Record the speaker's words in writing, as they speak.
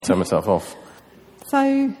Turn myself off.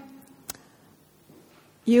 So,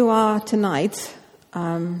 you are tonight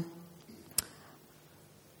going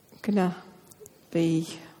to be,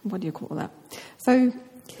 what do you call that? So,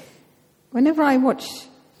 whenever I watch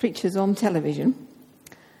preachers on television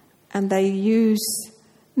and they use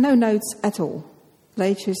no notes at all,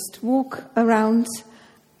 they just walk around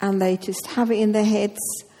and they just have it in their heads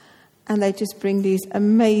and they just bring these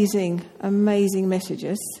amazing, amazing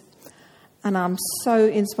messages. And I'm so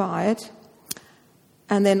inspired.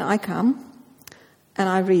 And then I come and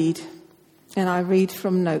I read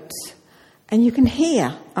from notes. And you can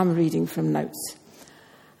hear I'm reading from notes.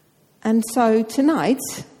 And so tonight,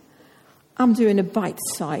 I'm doing a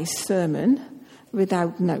bite-sized sermon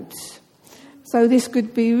without notes. So this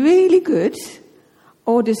could be really good,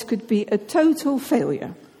 or this could be a total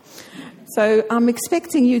failure. So I'm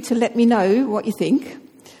expecting you to let me know what you think.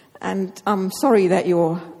 And I'm sorry that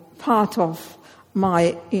you're part of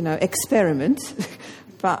my, experiment.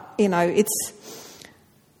 But, it's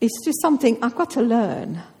just something I've got to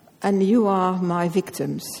learn. And you are my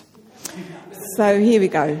victims. So here we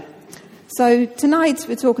go. So tonight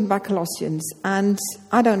we're talking about Colossians. And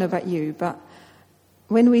I don't know about you, but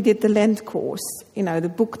when we did the Lent course,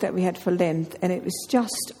 the book that we had for Lent, and it was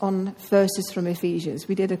just on verses from Ephesians.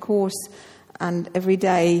 We did a course, and every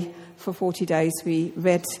day for 40 days we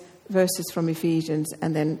read verses from Ephesians,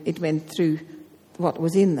 and then it went through what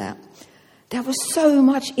was in there. There was so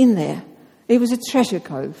much in there. It was a treasure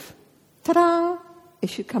cove. Ta-da! It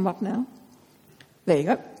should come up now. There you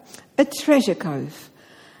go. A treasure cove.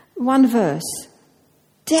 One verse.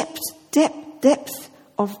 Depth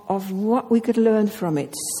of what we could learn from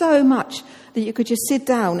it. So much that you could just sit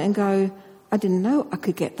down and go, I didn't know I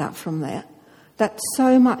could get that from there. That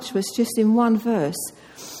so much was just in one verse.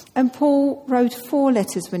 And Paul wrote 4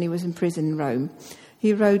 letters when he was in prison in Rome.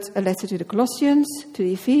 He wrote a letter to the Colossians, to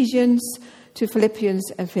the Ephesians, to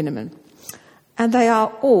Philippians and Philemon. And they are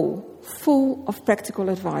all full of practical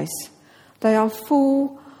advice. They are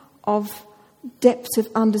full of depth of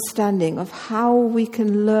understanding of how we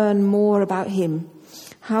can learn more about him,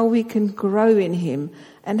 how we can grow in him,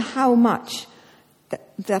 and how much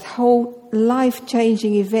that whole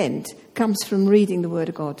life-changing event comes from reading the Word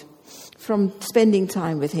of God, from spending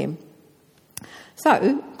time with him.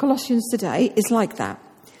 So, Colossians today is like that.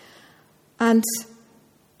 And,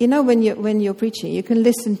 when you're preaching, you can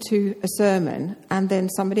listen to a sermon and then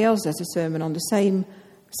somebody else does a sermon on the same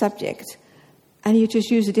subject and you just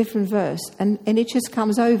use a different verse and it just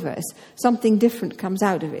comes over us. Something different comes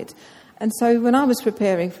out of it. And so when I was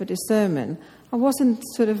preparing for this sermon, I wasn't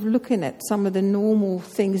sort of looking at some of the normal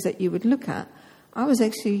things that you would look at. I was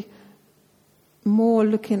actually more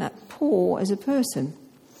looking at Paul as a person.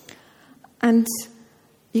 And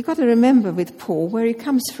you've got to remember with Paul where he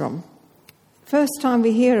comes from. First time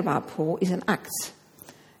we hear about Paul is in Acts.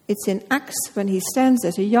 It's in Acts when he stands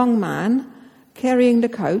as a young man carrying the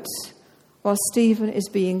coats while Stephen is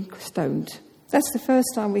being stoned. That's the first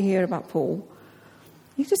time we hear about Paul.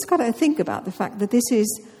 You just got to think about the fact that this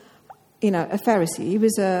is, a Pharisee. He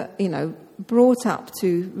was, brought up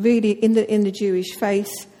to really in the Jewish faith,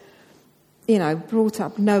 brought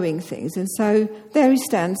up knowing things. And so there he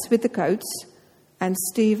stands with the coats and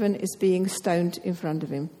Stephen is being stoned in front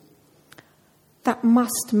of him. That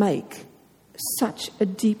must make such a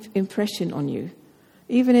deep impression on you.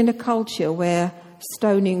 Even in a culture where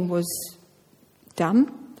stoning was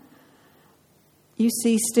done, you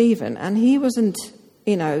see Stephen, and he wasn't,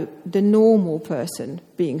 the normal person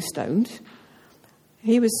being stoned.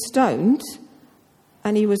 He was stoned,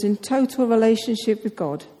 and he was in total relationship with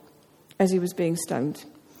God as he was being stoned.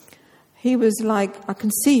 He was like, I can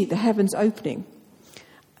see the heavens opening.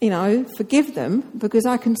 Forgive them because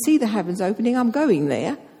I can see the heavens opening. I'm going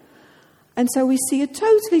there. And so we see a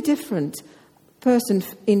totally different person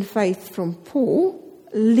in faith from Paul,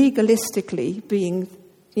 legalistically being,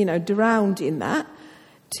 drowned in that,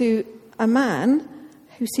 to a man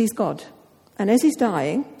who sees God. And as he's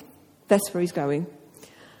dying, that's where he's going.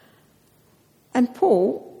 And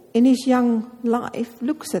Paul, in his young life,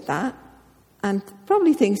 looks at that and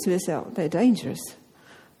probably thinks to himself, they're dangerous.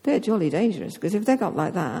 They're jolly dangerous, because if they got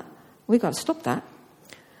like that, we've got to stop that.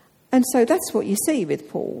 And so that's what you see with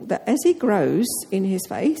Paul, that as he grows in his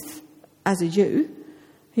faith, as a Jew,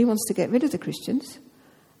 he wants to get rid of the Christians.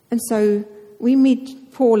 And so we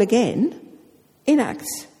meet Paul again in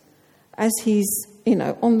Acts as he's,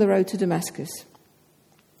 on the road to Damascus.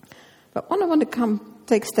 But when I want to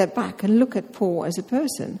take a step back and look at Paul as a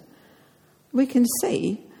person, we can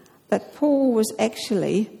see that Paul was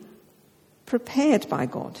actually prepared by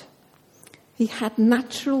God. He had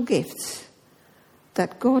natural gifts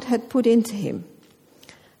that God had put into him.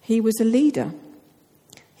 He was a leader.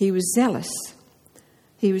 He was zealous.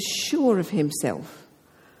 He was sure of himself.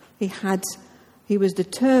 He was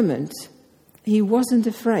determined. He wasn't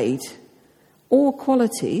afraid. All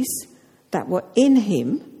qualities that were in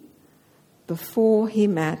him before he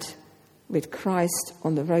met with Christ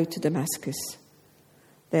on the road to Damascus.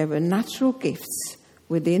 There were natural gifts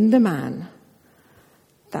within the man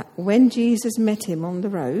that when Jesus met him on the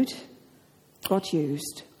road, God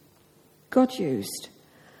used. God used.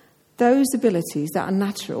 Those abilities that are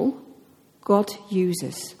natural, God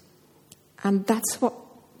uses. And that's what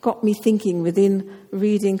got me thinking within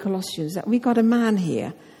reading Colossians, that we got a man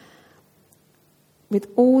here with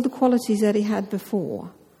all the qualities that he had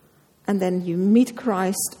before. And then you meet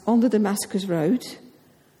Christ on the Damascus road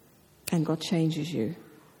and God changes you.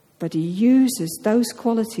 But he uses those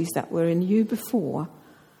qualities that were in you before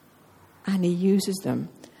and he uses them.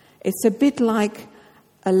 It's a bit like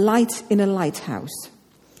a light in a lighthouse.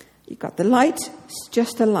 You've got the light, it's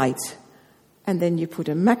just a light. And then you put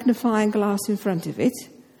a magnifying glass in front of it,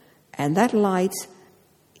 and that light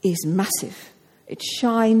is massive. It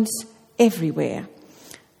shines everywhere.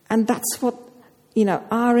 And that's what,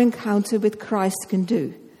 our encounter with Christ can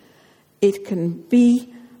do. It can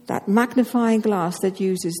be that magnifying glass that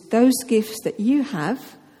uses those gifts that you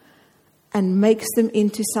have and makes them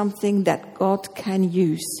into something that God can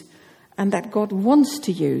use and that God wants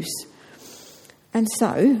to use. And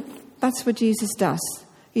so, that's what Jesus does.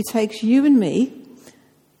 He takes you and me,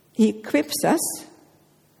 he equips us,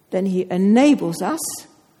 then he enables us,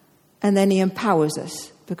 and then he empowers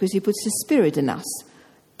us because he puts his Spirit in us.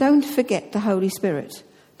 Don't forget the Holy Spirit.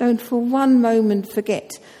 Don't for one moment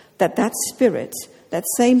forget that Spirit, that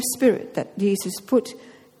same Spirit that Jesus put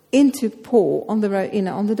into Paul on the road,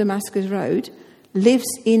 on the Damascus road, lives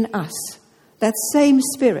in us. That same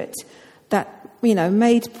Spirit that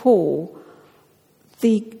made Paul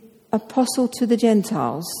the apostle to the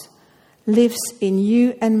Gentiles lives in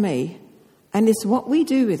you and me. And it's what we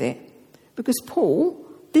do with it. Because Paul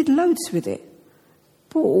did loads with it.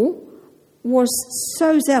 Paul was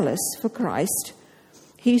so zealous for Christ.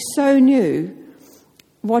 He so knew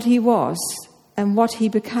what he was and what he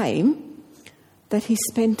became that he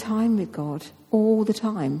spent time with God all the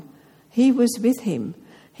time. He was with him.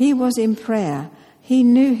 He was in prayer. He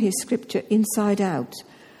knew his scripture inside out.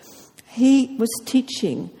 He was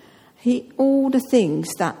teaching. All the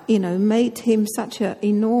things that, made him such an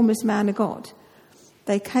enormous man of God,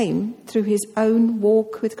 they came through his own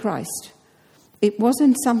walk with Christ. It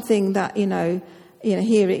wasn't something that, here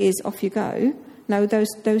it is, off you go. No,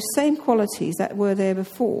 those same qualities that were there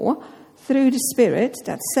before, through the Spirit,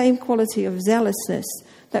 that same quality of zealousness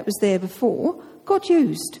that was there before, God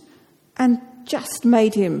used and just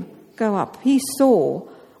made him go up. He saw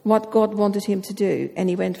what God wanted him to do and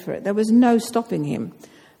he went for it. There was no stopping him.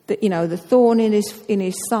 The thorn in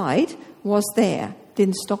his side was there,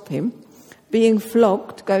 didn't stop him. Being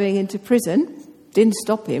flogged, going into prison, didn't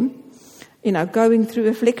stop him. Going through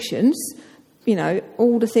afflictions,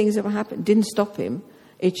 all the things that were happening, didn't stop him.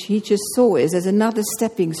 He just saw it as another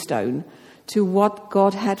stepping stone to what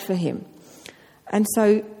God had for him. And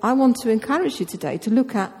so I want to encourage you today to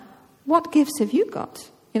look at what gifts have you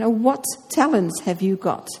got? What talents have you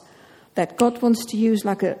got that God wants to use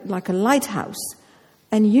like a lighthouse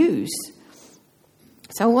and use?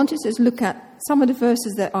 So I want you to just look at some of the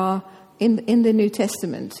verses that are in the New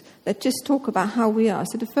Testament that just talk about how we are.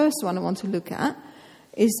 So the first one I want to look at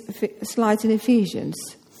is a slide in Ephesians.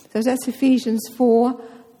 So that's Ephesians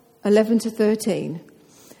 4:11-13.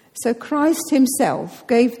 So Christ himself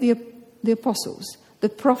gave the apostles, the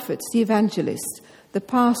prophets, the evangelists, the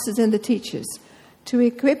pastors and the teachers to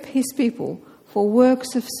equip his people for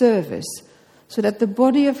works of service so that the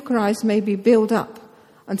body of Christ may be built up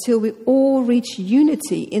until we all reach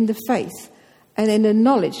unity in the faith and in the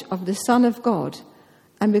knowledge of the Son of God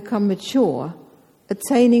and become mature,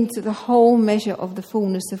 attaining to the whole measure of the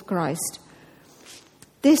fullness of Christ.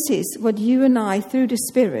 This is what you and I, through the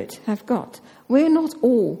Spirit, have got. We're not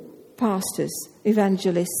all pastors,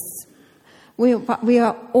 evangelists, but we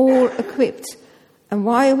are all equipped. And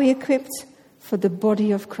why are we equipped? For the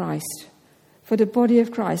body of Christ. For the body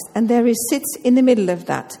of Christ. And sits in the middle of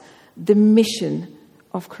that the mission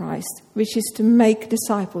of Christ, which is to make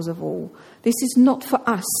disciples of all. This is not for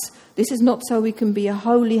us. This is not so we can be a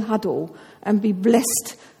holy huddle and be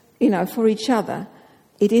blessed, for each other.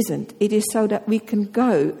 It isn't. It is so that we can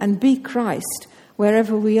go and be Christ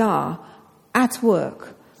wherever we are, at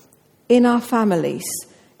work, in our families,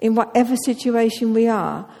 in whatever situation we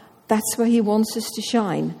are. That's where he wants us to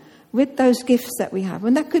shine with those gifts that we have.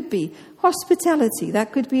 And that could be hospitality.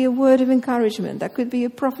 That could be a word of encouragement. That could be a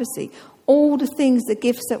prophecy. all the things, the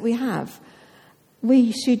gifts that we have,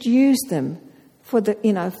 we should use them for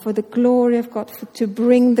the glory of God, to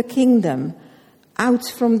bring the kingdom out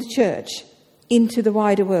from the church into the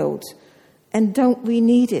wider world. And don't we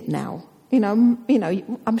need it now?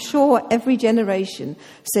 I'm sure every generation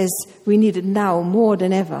says we need it now more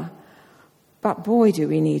than ever. But boy, do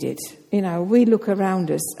we need it. We look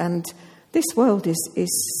around us and this world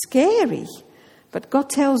is scary. But God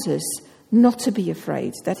tells us not to be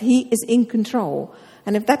afraid, that he is in control.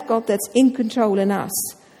 And if that God that's in control in us,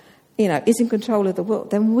 is in control of the world,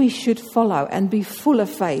 then we should follow and be full of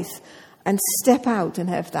faith and step out and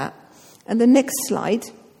have that. And the next slide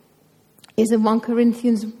is in 1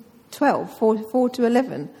 Corinthians 12, 4 to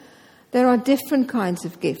 11. There are different kinds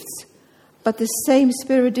of gifts, but the same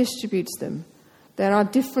Spirit distributes them. There are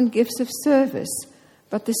different gifts of service,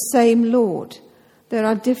 but the same Lord. There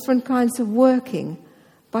are different kinds of working,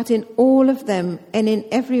 but in all of them and in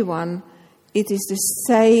everyone, it is the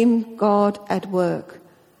same God at work.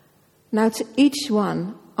 Now to each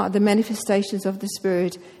one are the manifestations of the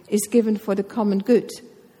Spirit is given for the common good.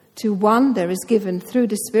 To one there is given through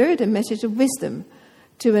the Spirit a message of wisdom,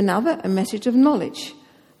 to another a message of knowledge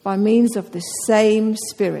by means of the same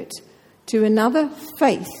Spirit, to another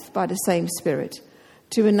faith by the same Spirit,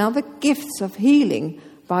 to another gifts of healing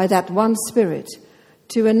by that one Spirit,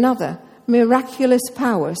 to another miraculous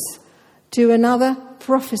powers, to another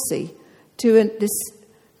prophecy, to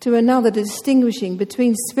another the distinguishing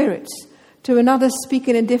between spirits, to another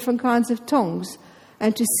speaking in different kinds of tongues,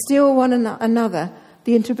 and to still one another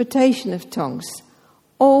the interpretation of tongues.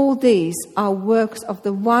 All these are works of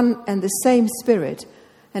the one and the same Spirit,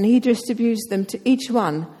 and he distributes them to each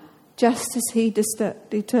one just as he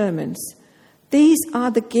determines. These are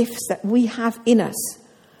the gifts that we have in us.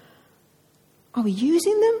 Are we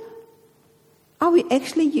using them? Are we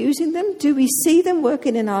actually using them? Do we see them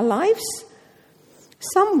working in our lives?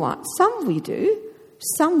 Somewhat. Some we do.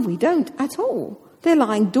 Some we don't at all. They're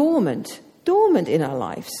lying dormant in our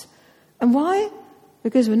lives. And why?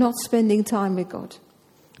 Because we're not spending time with God.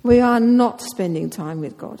 We are not spending time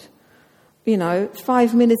with God.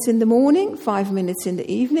 5 minutes in the morning, 5 minutes in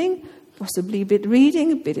the evening, possibly a bit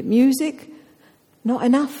reading, a bit of music. Not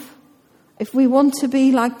enough. If we want to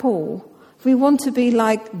be like Paul, if we want to be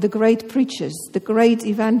like the great preachers, the great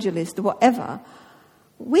evangelists, whatever,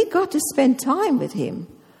 we got to spend time with him.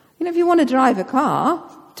 If you want to drive a car,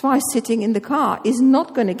 twice sitting in the car is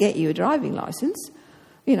not going to get you a driving license.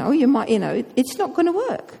 It's not going to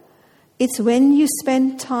work. It's when you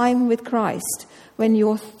spend time with Christ, when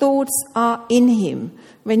your thoughts are in him,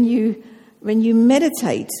 when you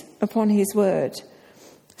meditate upon his word.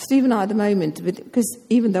 Steve and I at the moment, because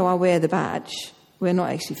even though I wear the badge, we're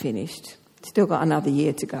not actually finished. Still got another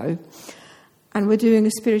year to go. And we're doing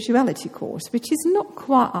a spirituality course, which is not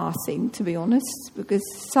quite our thing, to be honest, because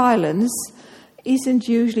silence isn't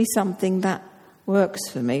usually something that works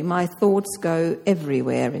for me. My thoughts go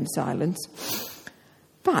everywhere in silence.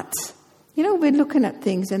 But, we're looking at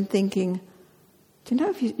things and thinking, do you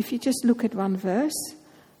know, if you just look at one verse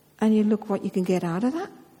and you look what you can get out of that,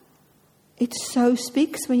 it so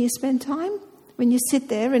speaks when you spend time. When you sit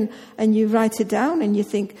there and you write it down and you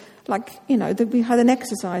think, that we had an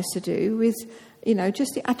exercise to do with,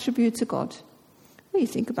 just the attributes of God. Well, you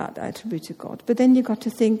think about the attributes of God, but then you've got to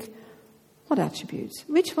think, what attributes?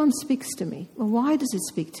 Which one speaks to me? Well, why does it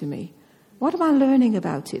speak to me? What am I learning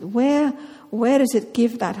about it? Where does it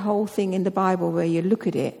give that whole thing in the Bible where you look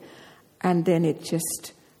at it and then it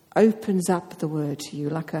just opens up the word to you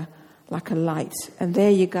like a light, and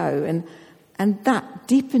there you go, and that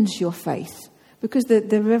deepens your faith. Because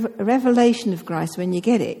the revelation of Christ, when you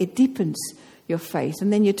get it, it deepens your faith.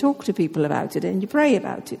 And then you talk to people about it and you pray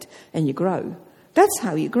about it and you grow. That's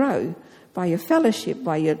how you grow, by your fellowship,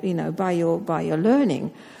 by your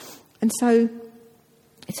learning. And so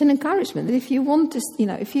it's an encouragement that if you want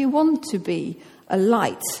to be a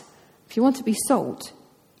light, if you want to be salt,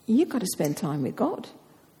 you've got to spend time with God.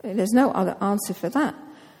 There's no other answer for that.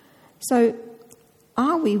 So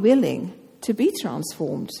are we willing to be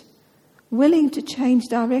transformed? Willing to change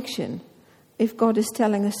direction if God is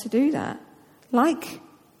telling us to do that? Like,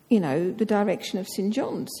 the direction of St.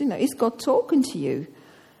 John's. Is God talking to you?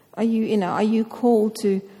 Are you called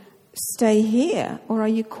to stay here? Or are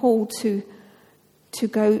you called to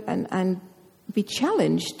go and be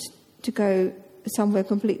challenged to go somewhere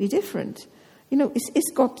completely different?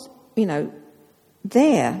 Is God,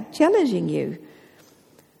 there challenging you?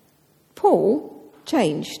 Paul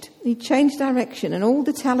changed. He changed direction, and all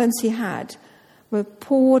the talents he had were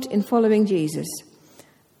poured in following Jesus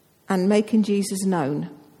and making Jesus known.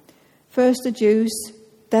 First the Jews,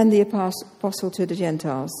 then the apostle to the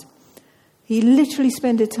Gentiles. He literally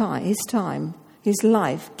spent his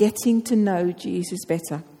life getting to know Jesus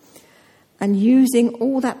better and using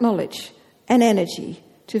all that knowledge and energy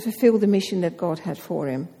to fulfill the mission that God had for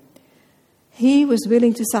him. He was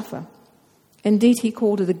willing to suffer. Indeed, he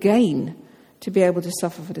called it a gain to be able to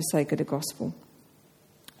suffer for the sake of the gospel.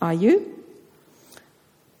 Are you?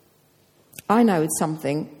 I know it's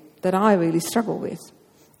something that I really struggle with.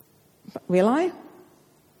 But will I?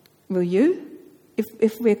 Will you?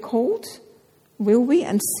 If we're called, will we,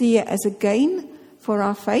 and see it as a gain for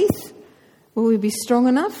our faith? Will we be strong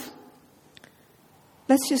enough?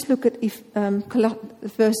 Let's just look at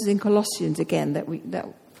the verses in Colossians again that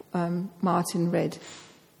Martin read.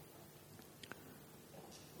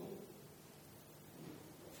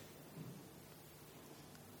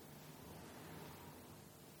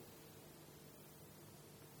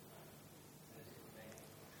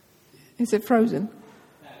 Is it frozen?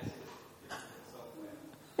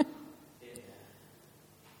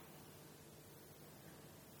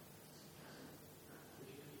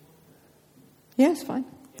 Yes, fine.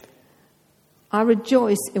 I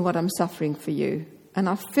rejoice in what I'm suffering for you, and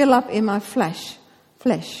I fill up in my flesh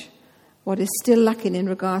what is still lacking in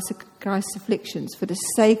regards to Christ's afflictions for the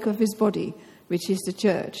sake of his body, which is the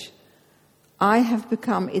church. I have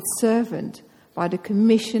become its servant by the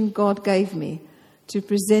commission God gave me to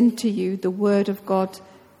present to you the word of God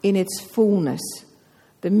in its fullness,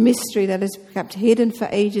 the mystery that is kept hidden for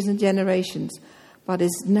ages and generations, but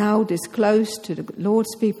is now disclosed to the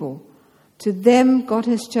Lord's people. To them God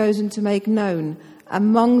has chosen to make known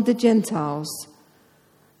among the Gentiles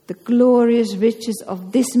the glorious riches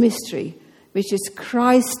of this mystery, which is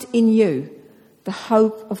Christ in you, the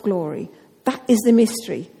hope of glory. That is the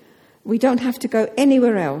mystery. We don't have to go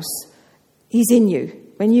anywhere else. He's in you.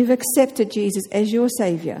 When you've accepted Jesus as your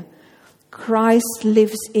Saviour, Christ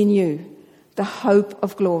lives in you, the hope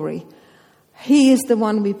of glory. He is the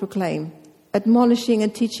one we proclaim, admonishing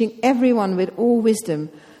and teaching everyone with all wisdom,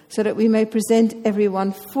 so that we may present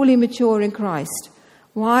everyone fully mature in Christ.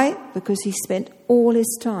 Why? Because he spent all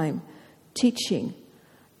his time teaching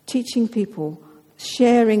people,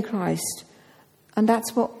 sharing Christ. And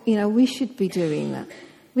that's what, we should be doing that.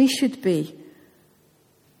 We should be,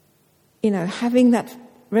 having that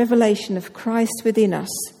revelation of Christ within us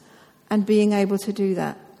and being able to do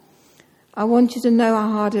that. I want you to know how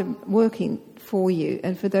hard I'm working for you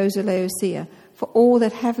and for those of Laodicea, for all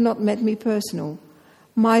that have not met me personal.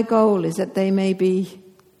 My goal is that they may be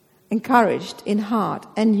encouraged in heart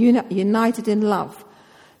and united in love,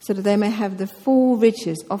 so that they may have the full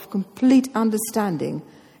riches of complete understanding,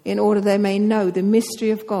 in order they may know the mystery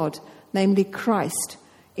of God, namely Christ,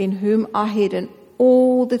 in whom are hidden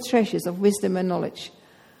all the treasures of wisdom and knowledge.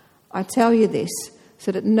 I tell you this,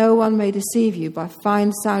 so that no one may deceive you by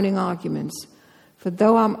fine-sounding arguments. For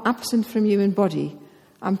though I'm absent from you in body,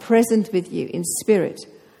 I'm present with you in spirit,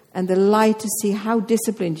 and delight to see how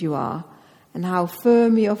disciplined you are and how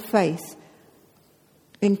firm your faith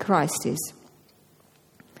in Christ is.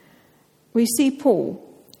 We see Paul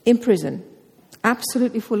in prison,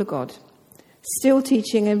 absolutely full of God, still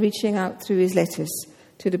teaching and reaching out through his letters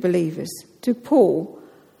to the believers. To Paul,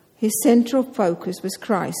 his central focus was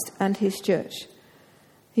Christ and his church.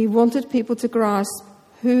 He wanted people to grasp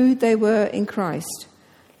who they were in Christ.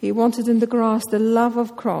 He wanted them to grasp the love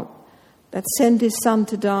of God that sent his Son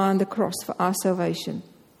to die on the cross for our salvation.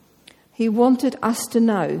 He wanted us to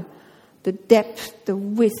know the depth, the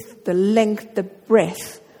width, the length, the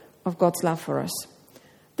breadth of God's love for us.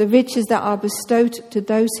 The riches that are bestowed to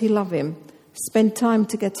those who love him. Spend time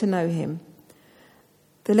to get to know him.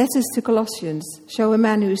 The letters to Colossians show a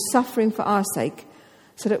man who is suffering for our sake,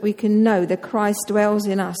 so that we can know that Christ dwells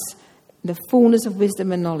in us, the fullness of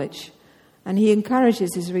wisdom and knowledge. And he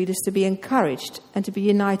encourages his readers to be encouraged and to be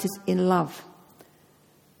united in love.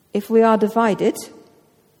 If we are divided,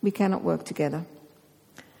 we cannot work together.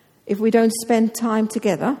 If we don't spend time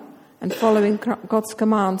together and following God's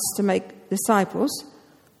commands to make disciples,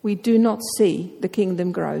 we do not see the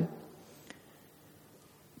kingdom grow.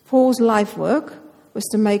 Paul's life work was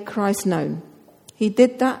to make Christ known. He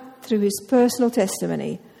did that through his personal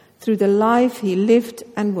testimony, through the life he lived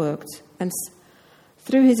and worked, and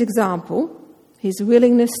through his example, his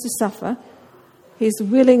willingness to suffer, his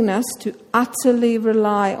willingness to utterly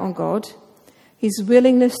rely on God, his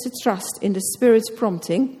willingness to trust in the Spirit's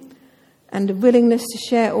prompting, and the willingness to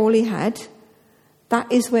share all he had.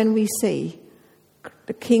 That is when we see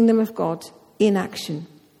the kingdom of God in action.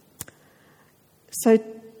 So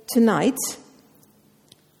tonight,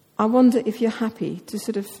 I wonder if you're happy to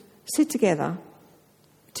sort of sit together,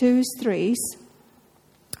 twos, threes,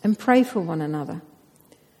 and pray for one another.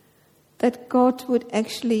 that God would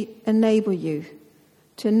actually enable you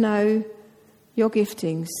to know your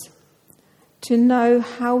giftings, to know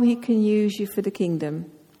how he can use you for the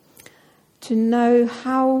kingdom, to know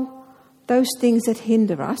how those things that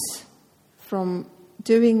hinder us from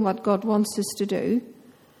doing what God wants us to do,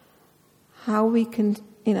 how we can,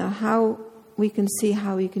 how we can see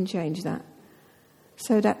how we can change that.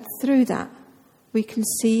 So that through that, we can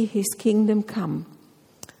see his kingdom come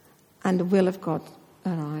and the will of God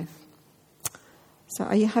arrive. So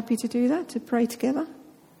are you happy to do that, to pray together?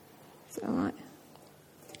 Is that all right?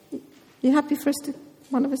 You happy for us to,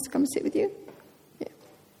 one of us to come and sit with you? Yeah.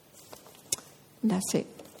 And that's it.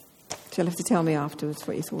 So you'll have to tell me afterwards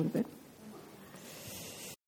what you thought of it.